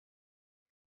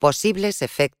Posibles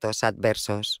efectos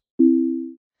adversos.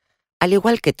 Al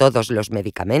igual que todos los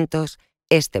medicamentos,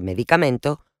 este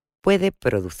medicamento puede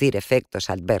producir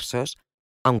efectos adversos,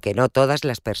 aunque no todas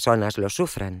las personas lo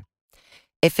sufran.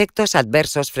 Efectos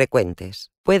adversos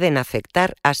frecuentes. Pueden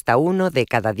afectar hasta 1 de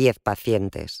cada 10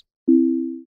 pacientes.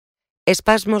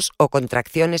 Espasmos o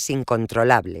contracciones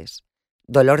incontrolables,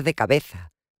 dolor de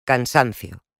cabeza,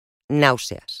 cansancio,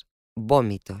 náuseas,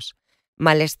 vómitos,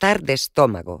 malestar de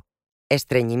estómago,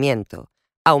 estreñimiento,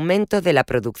 aumento de la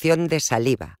producción de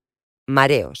saliva,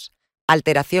 mareos,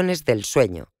 alteraciones del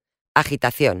sueño,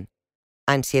 agitación,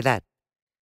 ansiedad,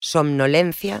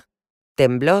 somnolencia,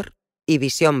 temblor y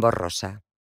visión borrosa.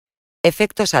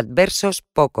 Efectos adversos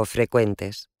poco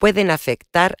frecuentes. Pueden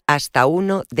afectar hasta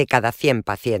 1 de cada 100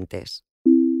 pacientes.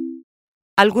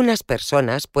 Algunas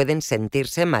personas pueden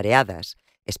sentirse mareadas,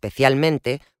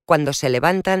 especialmente cuando se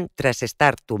levantan tras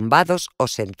estar tumbados o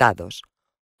sentados,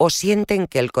 o sienten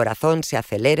que el corazón se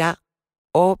acelera,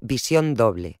 o visión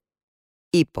doble.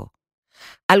 Hipo.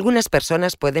 Algunas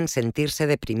personas pueden sentirse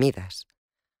deprimidas.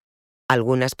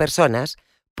 Algunas personas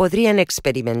podrían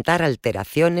experimentar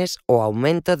alteraciones o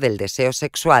aumento del deseo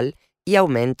sexual y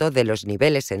aumento de los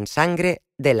niveles en sangre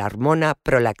de la hormona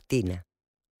prolactina.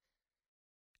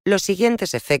 Los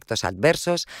siguientes efectos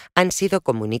adversos han sido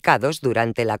comunicados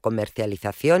durante la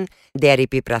comercialización de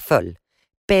aripiprazol,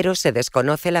 pero se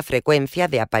desconoce la frecuencia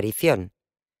de aparición.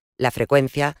 La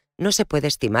frecuencia no se puede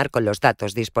estimar con los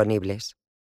datos disponibles.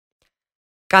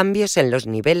 Cambios en los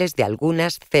niveles de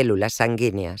algunas células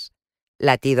sanguíneas,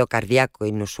 latido cardíaco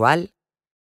inusual,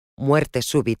 muerte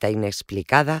súbita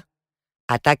inexplicada,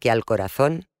 ataque al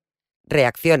corazón,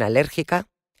 reacción alérgica,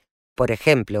 por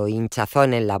ejemplo,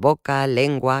 hinchazón en la boca,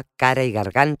 lengua, cara y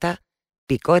garganta,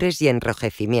 picores y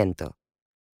enrojecimiento,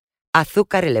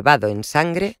 azúcar elevado en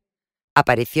sangre,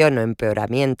 aparición o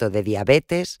empeoramiento de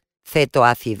diabetes,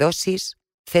 cetoacidosis,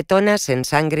 cetonas en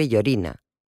sangre y orina,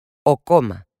 o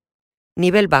coma,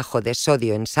 nivel bajo de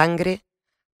sodio en sangre,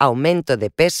 aumento de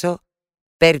peso,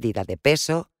 pérdida de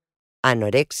peso,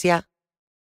 anorexia,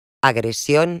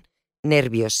 agresión,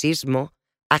 nerviosismo,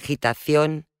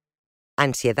 agitación,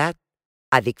 ansiedad,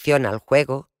 adicción al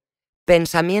juego,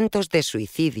 pensamientos de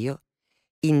suicidio,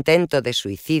 intento de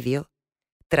suicidio,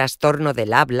 trastorno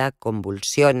del habla,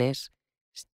 convulsiones,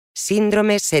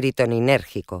 síndrome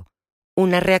serotoninérgico,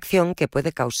 una reacción que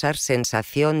puede causar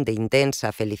sensación de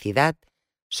intensa felicidad,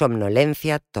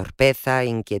 somnolencia, torpeza,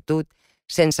 inquietud,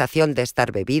 sensación de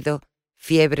estar bebido,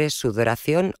 fiebre,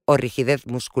 sudoración o rigidez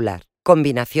muscular,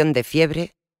 combinación de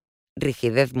fiebre,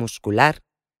 rigidez muscular,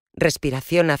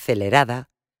 respiración acelerada,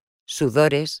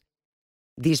 sudores,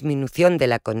 disminución de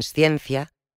la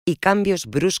consciencia y cambios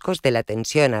bruscos de la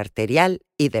tensión arterial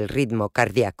y del ritmo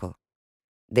cardíaco,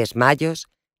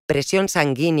 desmayos, presión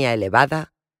sanguínea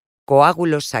elevada,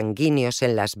 coágulos sanguíneos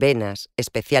en las venas,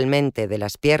 especialmente de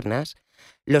las piernas.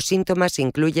 Los síntomas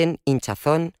incluyen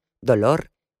hinchazón,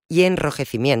 dolor y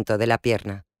enrojecimiento de la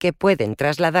pierna, que pueden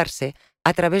trasladarse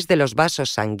a través de los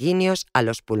vasos sanguíneos a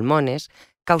los pulmones,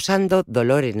 causando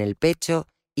dolor en el pecho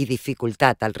y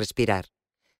dificultad al respirar.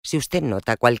 Si usted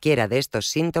nota cualquiera de estos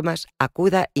síntomas,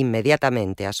 acuda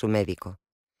inmediatamente a su médico.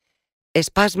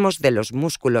 Espasmos de los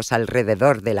músculos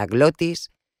alrededor de la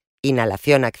glotis,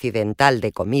 inhalación accidental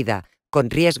de comida con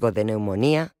riesgo de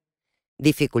neumonía,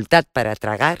 dificultad para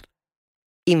tragar,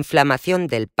 inflamación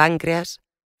del páncreas,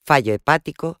 fallo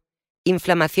hepático,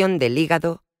 inflamación del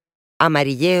hígado,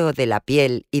 amarilleo de la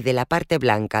piel y de la parte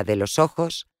blanca de los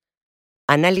ojos,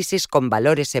 análisis con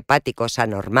valores hepáticos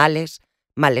anormales,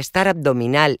 malestar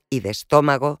abdominal y de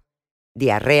estómago,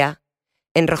 diarrea,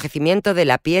 enrojecimiento de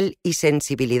la piel y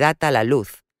sensibilidad a la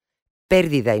luz,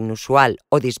 pérdida inusual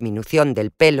o disminución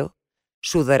del pelo,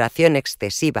 sudoración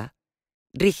excesiva,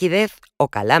 rigidez o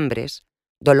calambres,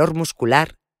 dolor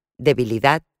muscular,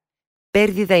 debilidad,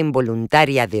 pérdida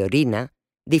involuntaria de orina,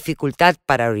 dificultad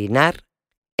para orinar,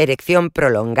 erección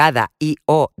prolongada y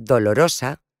o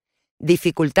dolorosa,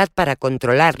 dificultad para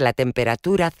controlar la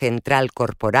temperatura central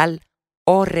corporal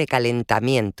o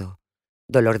recalentamiento,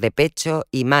 dolor de pecho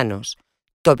y manos,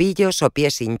 tobillos o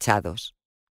pies hinchados.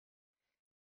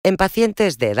 En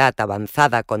pacientes de edad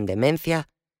avanzada con demencia,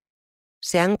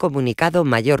 se han comunicado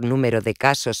mayor número de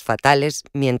casos fatales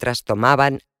mientras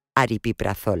tomaban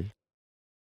aripiprazol.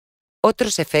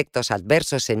 Otros efectos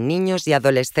adversos en niños y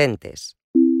adolescentes.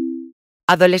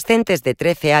 Adolescentes de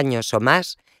 13 años o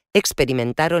más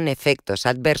experimentaron efectos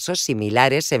adversos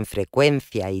similares en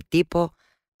frecuencia y tipo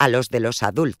a los de los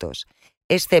adultos,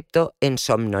 excepto en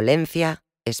somnolencia,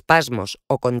 espasmos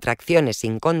o contracciones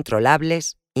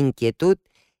incontrolables, inquietud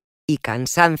y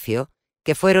cansancio,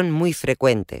 que fueron muy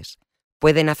frecuentes,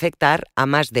 pueden afectar a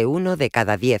más de 1 de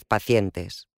cada 10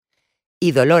 pacientes.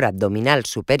 Y dolor abdominal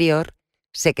superior,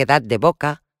 sequedad de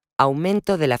boca,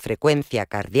 aumento de la frecuencia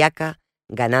cardíaca,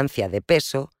 ganancia de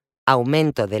peso,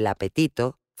 aumento del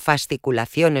apetito,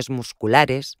 fasciculaciones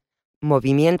musculares,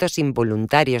 movimientos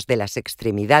involuntarios de las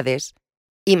extremidades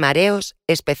y mareos,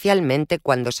 especialmente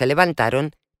cuando se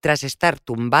levantaron tras estar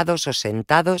tumbados o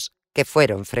sentados, que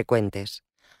fueron frecuentes.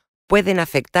 Pueden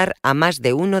afectar a más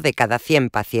de 1 de cada 100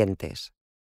 pacientes.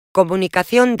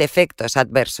 Comunicación de efectos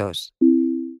adversos.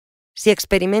 Si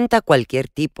experimenta cualquier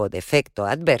tipo de efecto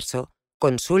adverso,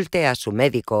 consulte a su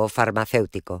médico o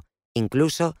farmacéutico,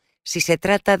 incluso si se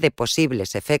trata de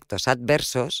posibles efectos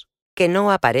adversos que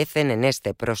no aparecen en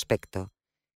este prospecto.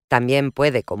 También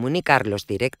puede comunicarlos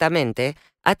directamente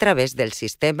a través del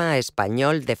Sistema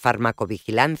Español de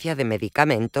Farmacovigilancia de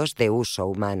Medicamentos de Uso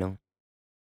Humano.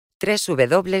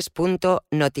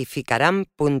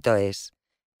 www.notificaram.es.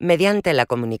 Mediante la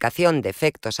comunicación de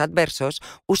efectos adversos,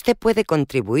 usted puede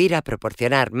contribuir a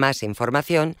proporcionar más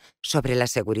información sobre la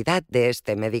seguridad de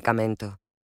este medicamento.